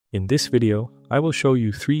In this video, I will show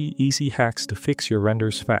you 3 easy hacks to fix your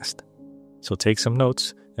renders fast. So take some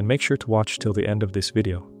notes and make sure to watch till the end of this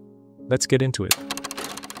video. Let's get into it.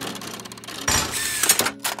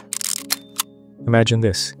 Imagine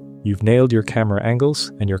this. You've nailed your camera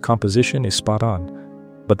angles and your composition is spot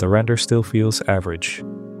on, but the render still feels average.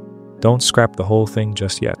 Don't scrap the whole thing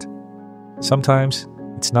just yet. Sometimes,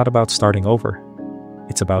 it's not about starting over.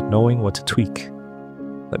 It's about knowing what to tweak.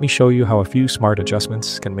 Let me show you how a few smart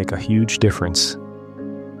adjustments can make a huge difference.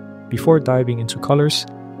 Before diving into colors,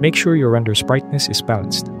 make sure your render's brightness is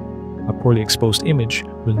balanced. A poorly exposed image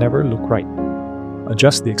will never look right.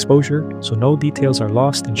 Adjust the exposure so no details are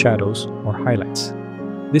lost in shadows or highlights.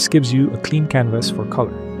 This gives you a clean canvas for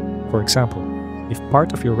color. For example, if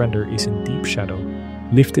part of your render is in deep shadow,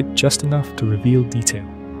 lift it just enough to reveal detail.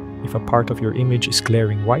 If a part of your image is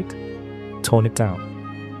glaring white, tone it down.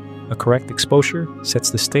 A correct exposure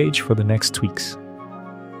sets the stage for the next tweaks.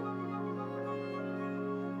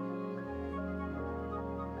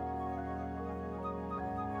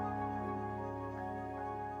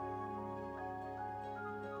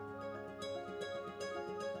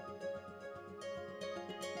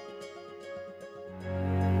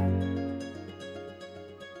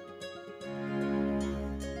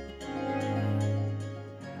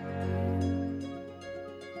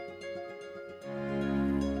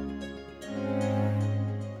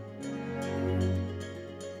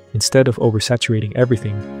 Instead of oversaturating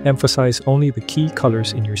everything, emphasize only the key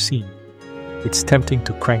colors in your scene. It's tempting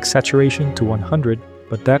to crank saturation to 100,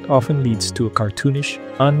 but that often leads to a cartoonish,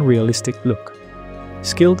 unrealistic look.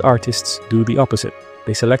 Skilled artists do the opposite.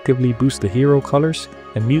 They selectively boost the hero colors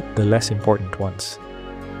and mute the less important ones.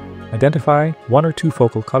 Identify 1 or 2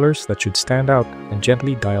 focal colors that should stand out and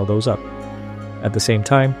gently dial those up. At the same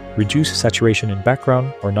time, reduce saturation in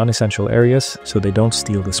background or non-essential areas so they don't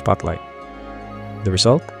steal the spotlight. The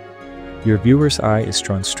result? Your viewer's eye is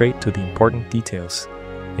drawn straight to the important details,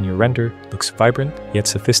 and your render looks vibrant yet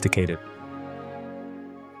sophisticated.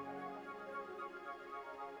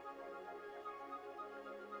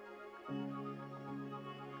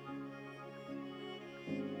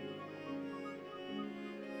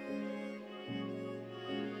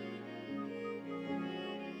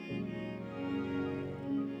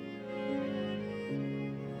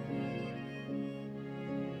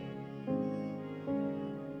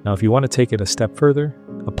 Now, if you want to take it a step further,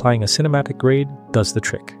 applying a cinematic grade does the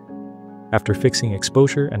trick. After fixing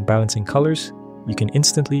exposure and balancing colors, you can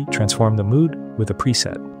instantly transform the mood with a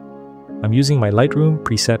preset. I'm using my Lightroom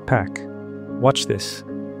preset pack. Watch this.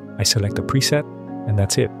 I select a preset, and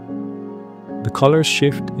that's it. The colors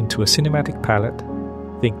shift into a cinematic palette.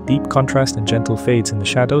 Think deep contrast and gentle fades in the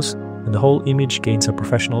shadows, and the whole image gains a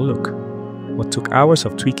professional look. What took hours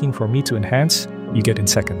of tweaking for me to enhance, you get in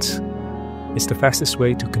seconds. It's the fastest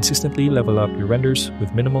way to consistently level up your renders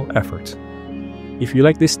with minimal effort. If you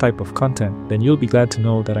like this type of content, then you'll be glad to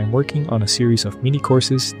know that I'm working on a series of mini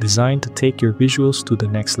courses designed to take your visuals to the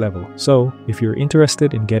next level. So, if you're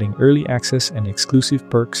interested in getting early access and exclusive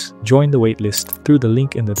perks, join the waitlist through the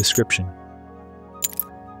link in the description.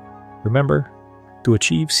 Remember, to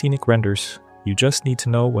achieve scenic renders, you just need to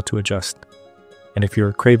know what to adjust. And if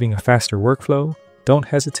you're craving a faster workflow, don't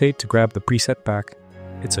hesitate to grab the preset pack.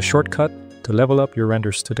 It's a shortcut to level up your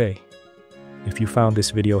renders today. If you found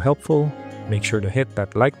this video helpful, make sure to hit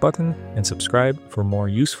that like button and subscribe for more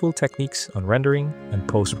useful techniques on rendering and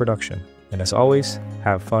post-production. And as always,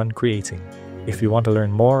 have fun creating. If you want to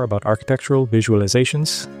learn more about architectural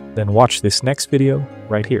visualizations, then watch this next video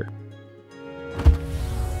right here.